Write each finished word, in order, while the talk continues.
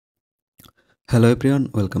Hello everyone,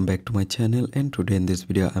 welcome back to my channel, and today in this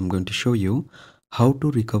video I'm going to show you how to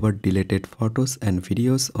recover deleted photos and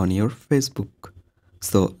videos on your Facebook.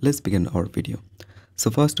 So let's begin our video. So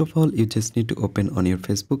first of all, you just need to open on your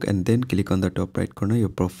Facebook and then click on the top right corner your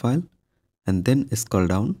profile and then scroll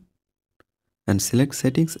down and select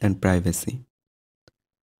settings and privacy.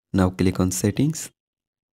 Now click on settings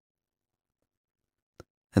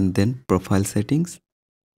and then profile settings.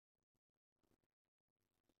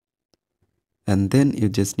 And then you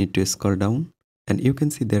just need to scroll down and you can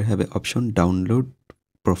see there have an option download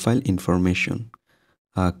profile information.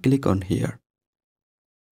 Click on here.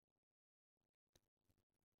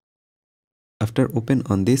 After open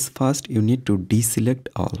on this, first you need to deselect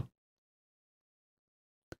all.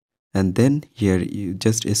 And then here you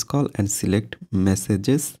just scroll and select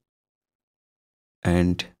messages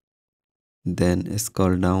and then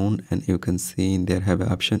scroll down and you can see there have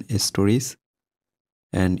an option stories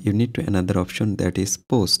and you need to another option that is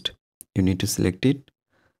post. You need to select it.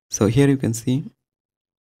 So here you can see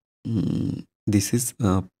this is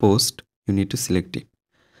post. You need to select it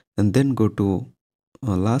and then go to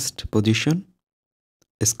last position,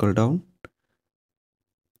 scroll down.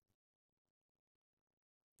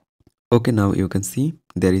 Okay, now you can see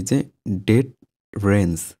there is a date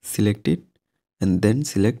range. Select it and then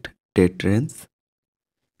select date range.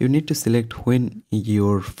 You need to select when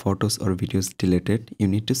your photos or videos deleted. You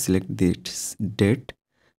need to select this date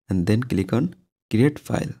and then click on create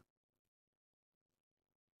file.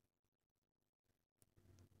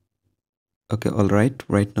 Okay, alright,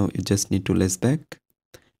 right now you just need to less back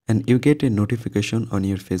and you get a notification on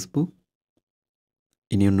your Facebook.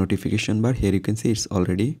 In your notification bar, here you can see it's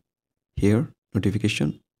already here,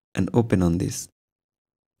 notification, and open on this.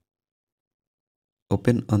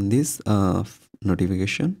 Open on this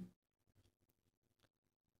notification.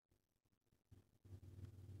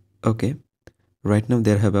 Okay, right now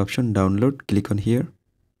there have option download. Click on here.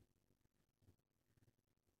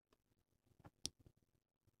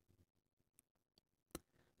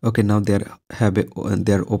 Okay, now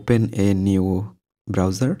they're open a new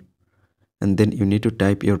browser and then you need to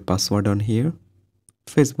type your password on here.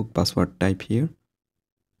 Facebook password, type here.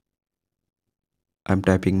 I'm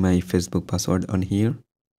typing my Facebook password on here.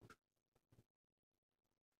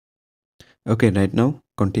 Okay, right now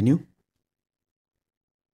continue.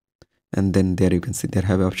 And then there you can see there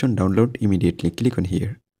have option download immediately. Click on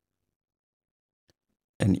here.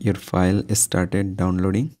 And your file is started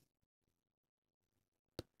downloading.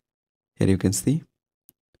 Here you can see.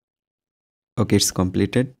 Okay, it's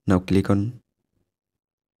completed. Now click on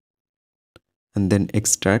and then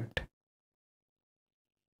extract.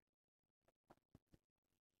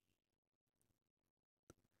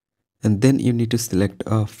 And then you need to select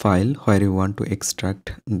a file where you want to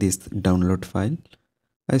extract this download file.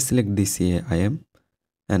 I select DCAIM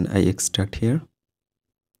and I extract here.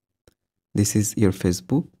 This is your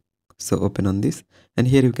Facebook. So open on this and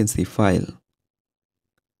here you can see file.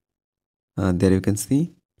 There you can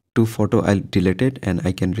see two photo I deleted and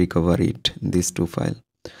I can recover it, these two file.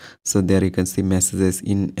 So there you can see messages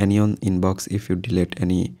in any on inbox. If you delete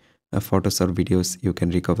any photos or videos, you can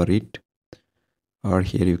recover it. Or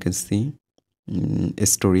here you can see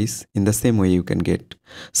stories. In the same way you can get.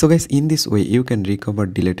 So guys, in this way you can recover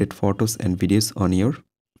deleted photos and videos on your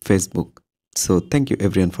Facebook. So thank you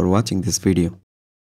everyone for watching this video.